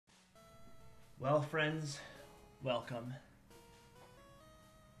Well, friends, welcome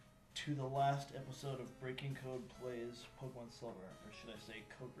to the last episode of Breaking Code Plays Pokemon Silver, or should I say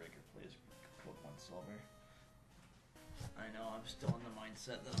KodeBreaker Plays Pokemon Silver. I know I'm still in the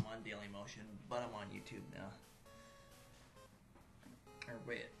mindset that I'm on Daily Motion, but I'm on YouTube now. Or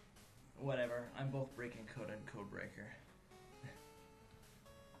wait, whatever. I'm both Breaking Code and KodeBreaker.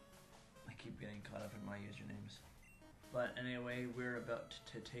 I keep getting caught up in my usernames. But anyway, we're about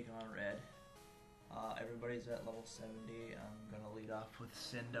to take on Red. Everybody's at level 70. I'm gonna lead off with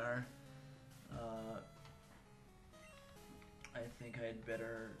Sindar. I think I'd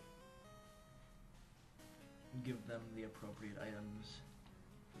better give them the appropriate items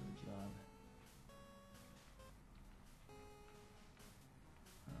for the job.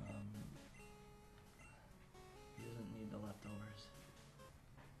 He doesn't need the leftovers.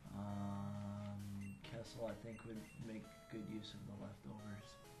 Kessel, I think, would make good use of the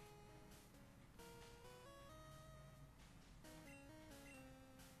leftovers.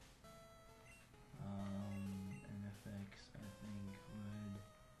 NFX, I think, would...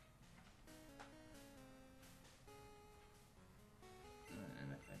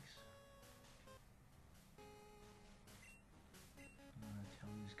 NFX.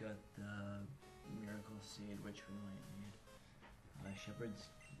 Tony's got the Miracle Seed, which we might need. Shepard's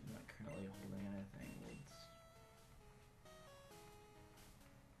not currently holding anything. Let's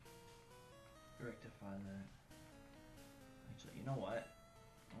rectify that. Actually, you know what?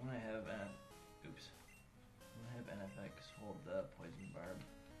 I'm gonna have NFX hold the Poison Barb.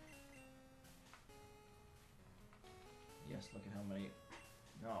 Yes, look at how many.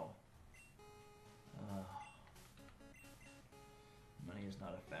 No. Money is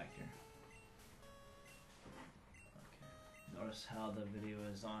not a factor. Notice how the video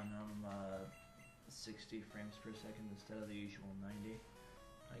is on 60 frames per second instead of the usual 90.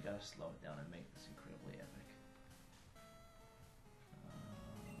 I gotta slow it down and make this incredibly epic.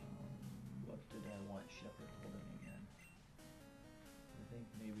 What did I want Shepard holding again? I think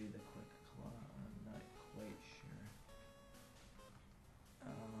maybe the Quick Claw. I'm not quite sure.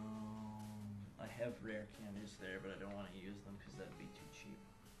 I have rare candies there, but I don't want to use them because that'd be too cheap.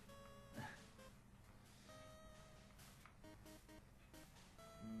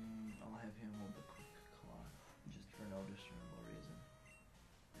 I'll have him hold the Quick Claw, just for no discernible reason.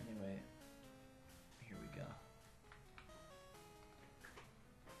 Anyway, here we go.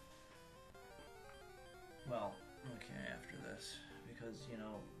 Well, okay, after this, because, you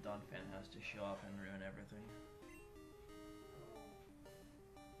know, Donphan has to show up and ruin everything.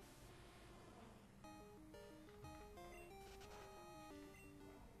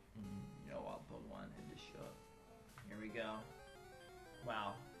 No wild Pokemon had to show up. Here we go.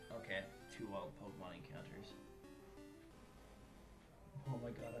 Wow, okay, 2 wild Pokemon encounters. Oh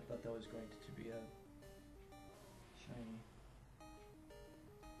my god, I thought that was going to be a shiny.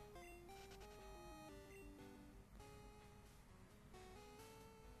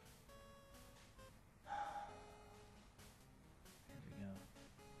 Here we go.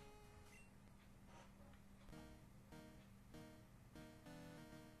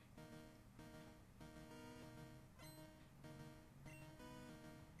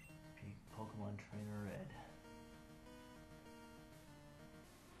 Pokemon Trainer Red.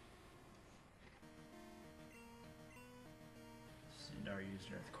 Sindar used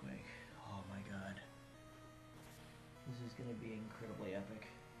Earthquake. Oh my god. This is gonna be incredibly epic.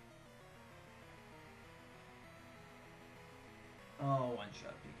 Oh,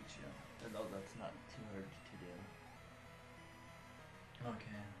 one-shot Pikachu. Although that's not too hard to do.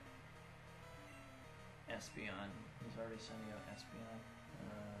 Okay. Espeon. He's already sending out Espeon.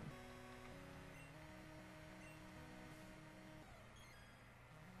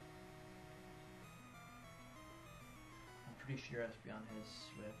 Pretty sure Espeon has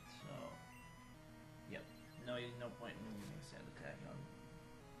Swift, so yep. No point in using Sand Attack on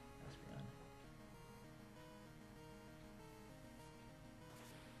Espeon.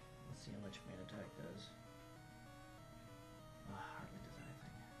 Let's see how much main attack does. Hardly does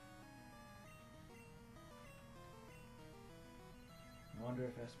anything. I wonder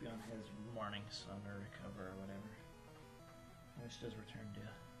if Espeon has Morning Sun or Recover or whatever. How much does Return do?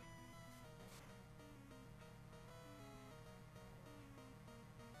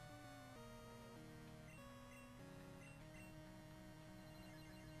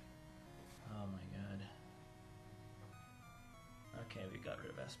 Oh my god. Okay, we got rid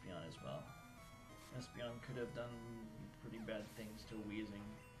of Espeon as well. Espeon could have done pretty bad things to Weezing.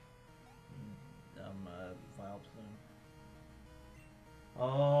 Vileplume.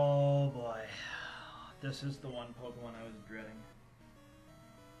 Oh boy. This is the one Pokemon I was dreading.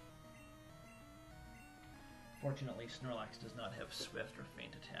 Fortunately, Snorlax does not have Swift or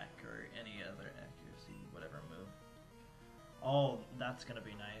Feint Attack or any other accuracy, whatever move. Oh, that's gonna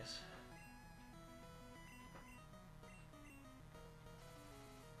be nice.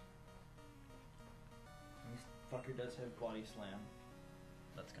 This fucker does have Body Slam.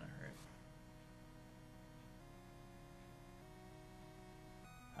 That's gonna hurt.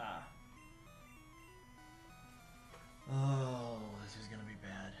 Ah. Oh, this is gonna be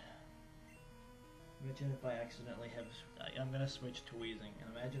bad. Imagine if I accidentally have... I'm gonna switch to Weezing,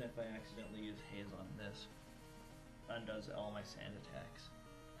 and imagine if I accidentally use Haze on this. Undoes all my sand attacks.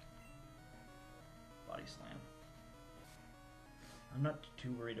 Body Slam. I'm not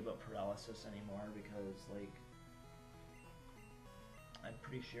too worried about paralysis anymore because, like, I'm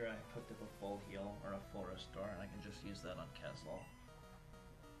pretty sure I picked up a full heal or a full restore, and I can just use that on Kessel.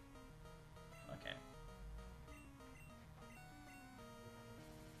 Okay.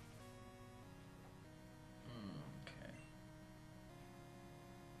 Okay.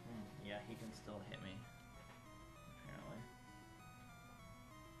 Yeah, he can still hit me, apparently.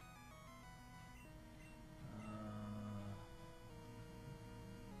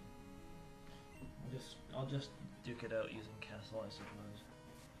 I'll just duke it out using Kessel, I suppose.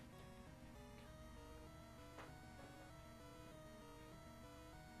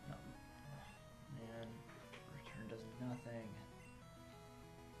 No. Man, return does nothing.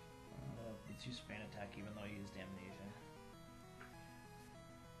 Let's use Fan Attack even though I used Amnesia.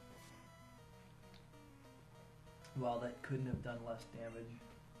 Well, that couldn't have done less damage.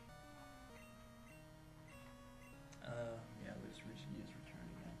 Yeah, let's use Return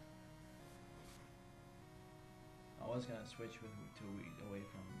again. I was gonna switch away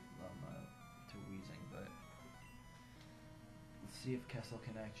from to Weezing, but let's see if Kessel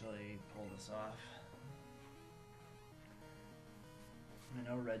can actually pull this off. I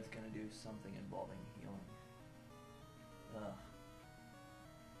know Red's gonna do something involving healing. Ugh.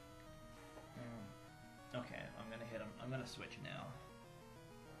 Okay, I'm gonna hit him. I'm gonna switch now.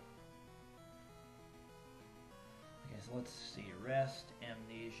 Okay, so let's see. Rest,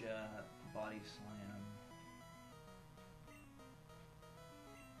 Amnesia, Body Slam.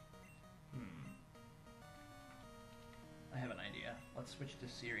 I have an idea. Let's switch to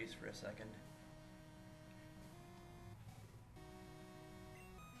series for a second.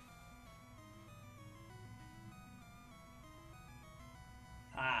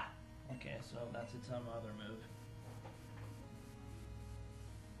 Ah! Okay, so that's its own other move.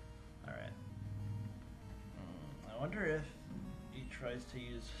 Alright. I wonder if he tries to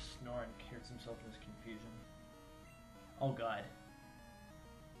use Snore and cures himself in his confusion. Oh god.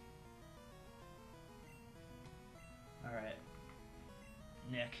 Alright.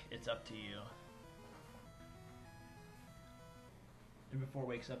 Nick, it's up to you. And before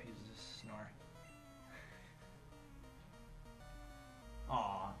wakes up, he uses his Snore.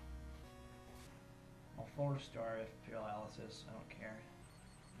 Aww. I'll 4-star if paralysis, I don't care.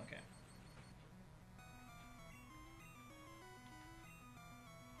 Okay.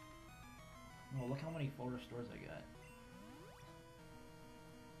 Oh, look how many full restores I got.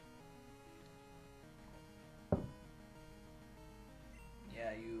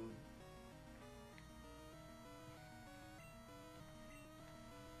 Yeah, you...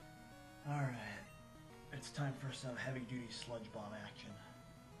 Alright. It's time for some heavy-duty sludge bomb action.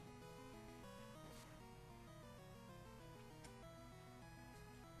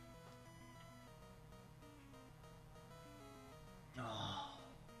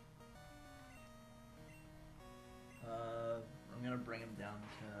 I'm gonna bring him down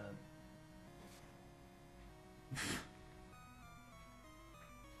to...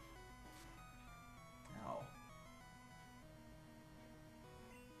 Ow.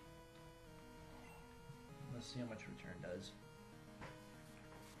 Let's see how much return does.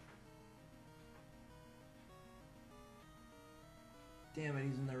 Damn it,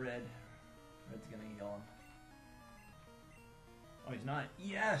 he's in the red. Red's gonna heal him. Oh, he's not.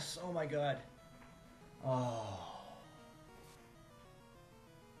 Yes! Oh my god. Oh.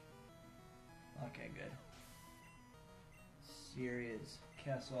 Okay, good. Series,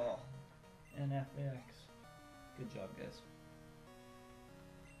 Kessel, NFX. Good job, guys.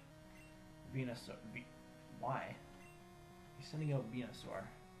 Venusaur. Why? He's sending out Venusaur.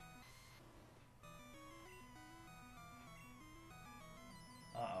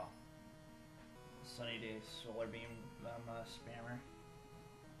 Uh-oh. Sunny Day Solar Beam spammer.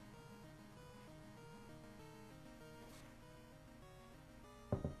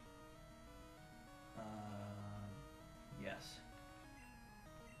 Yes.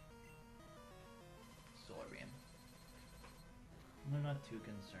 Solar Beam. I'm not too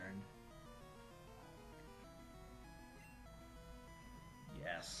concerned.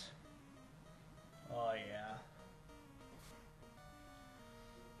 Yes. Oh yeah.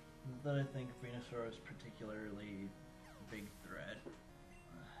 Not that I think Venusaur is particularly big threat.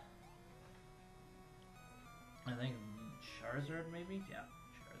 I think Charizard maybe? Yeah,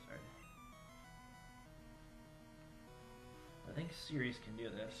 Charizard. I think Ceres can do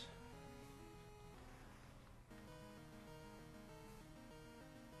this.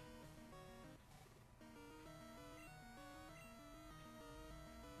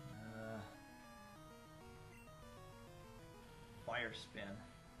 Fire spin.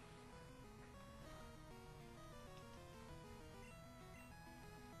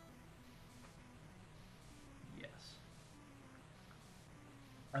 Yes.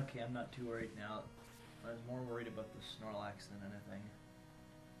 Okay, I'm not too worried now. I was more worried about the Snorlax than anything.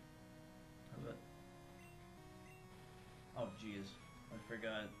 But oh jeez, I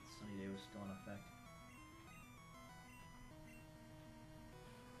forgot Sunny Day was still in effect.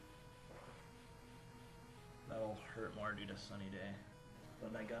 That'll hurt more due to Sunny Day.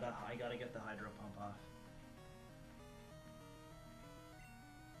 But I gotta get the Hydro Pump off.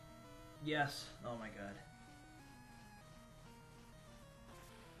 Yes! Oh my god.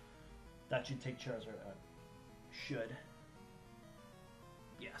 That should take Charizard out. Should.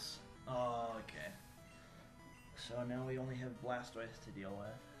 Yes. Oh, okay. So now we only have Blastoise to deal with.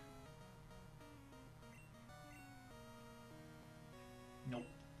 Nope.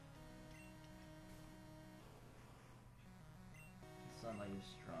 Sunlight is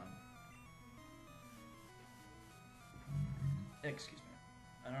strong. Excuse me.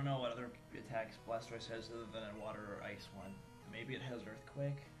 I don't know what other attacks Blastoise has other than a water or ice one. Maybe it has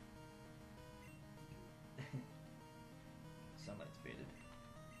Earthquake. Sunlight's faded.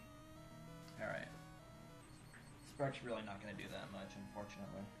 Alright. Spark's really not going to do that much,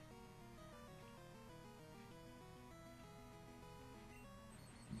 unfortunately.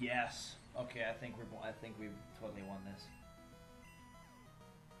 Yes. Okay, I think we've totally won this.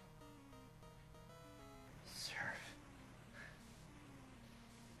 Surf.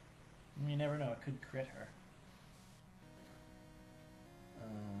 You never know, it could crit her.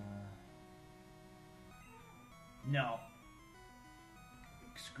 No.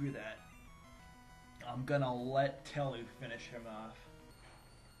 Screw that. I'm gonna let Telu finish him off.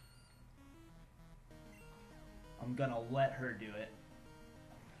 I'm gonna let her do it.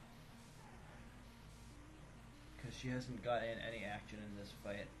 Because she hasn't gotten any action in this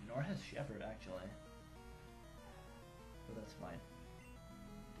fight. Nor has Shepard, actually. But that's fine.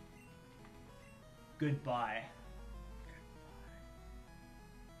 Goodbye.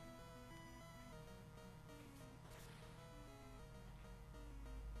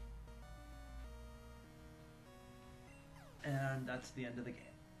 And that's the end of the game.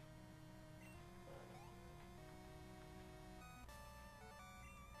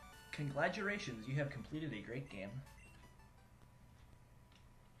 Congratulations, you have completed a great game.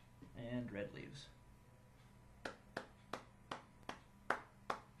 And red leaves.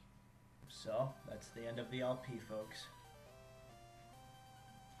 So, that's the end of the LP, folks.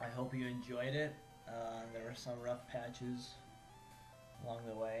 I hope you enjoyed it. There were some rough patches along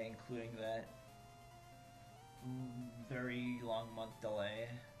the way, including that very long month delay,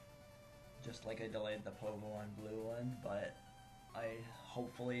 just like I delayed the Pokemon Blue one, but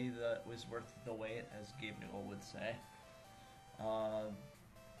hopefully that was worth the wait, as Gabe Newell would say.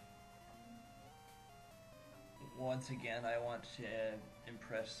 Once again, I want to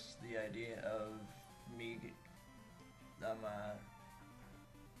impress the idea of me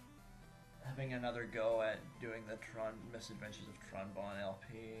having another go at doing the Misadventures of Tronbon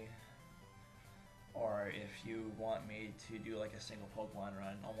LP. Or if you want me to do like a single Pokemon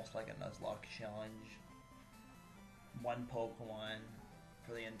run, almost like a Nuzlocke challenge, one Pokemon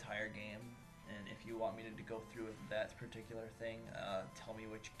for the entire game, and if you want me to go through with that particular thing, tell me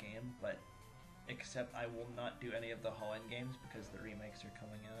which game, but except I will not do any of the Hoenn games because the remakes are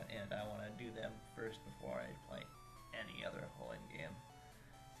coming out, and I want to do them first before I play any other Hoenn game.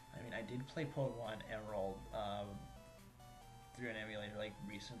 I mean, I did play Pokemon Emerald through an emulator like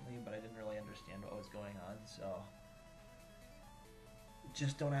recently, but I didn't really understand what was going on, so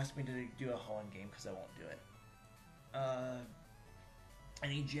just don't ask me to do a Hoenn game because I won't do it.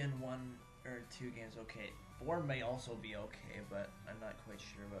 Any Gen 1 or 2 games okay. 4 may also be okay, but I'm not quite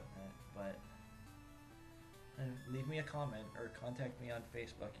sure about that. But leave me a comment or contact me on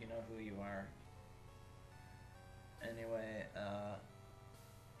Facebook, you know who you are. Anyway,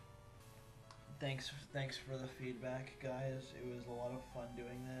 thanks for the feedback, guys. It was a lot of fun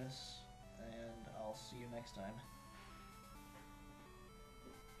doing this, and I'll see you next time.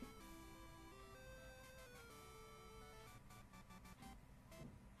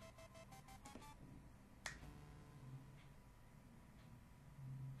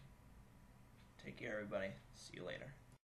 care, everybody. See you later.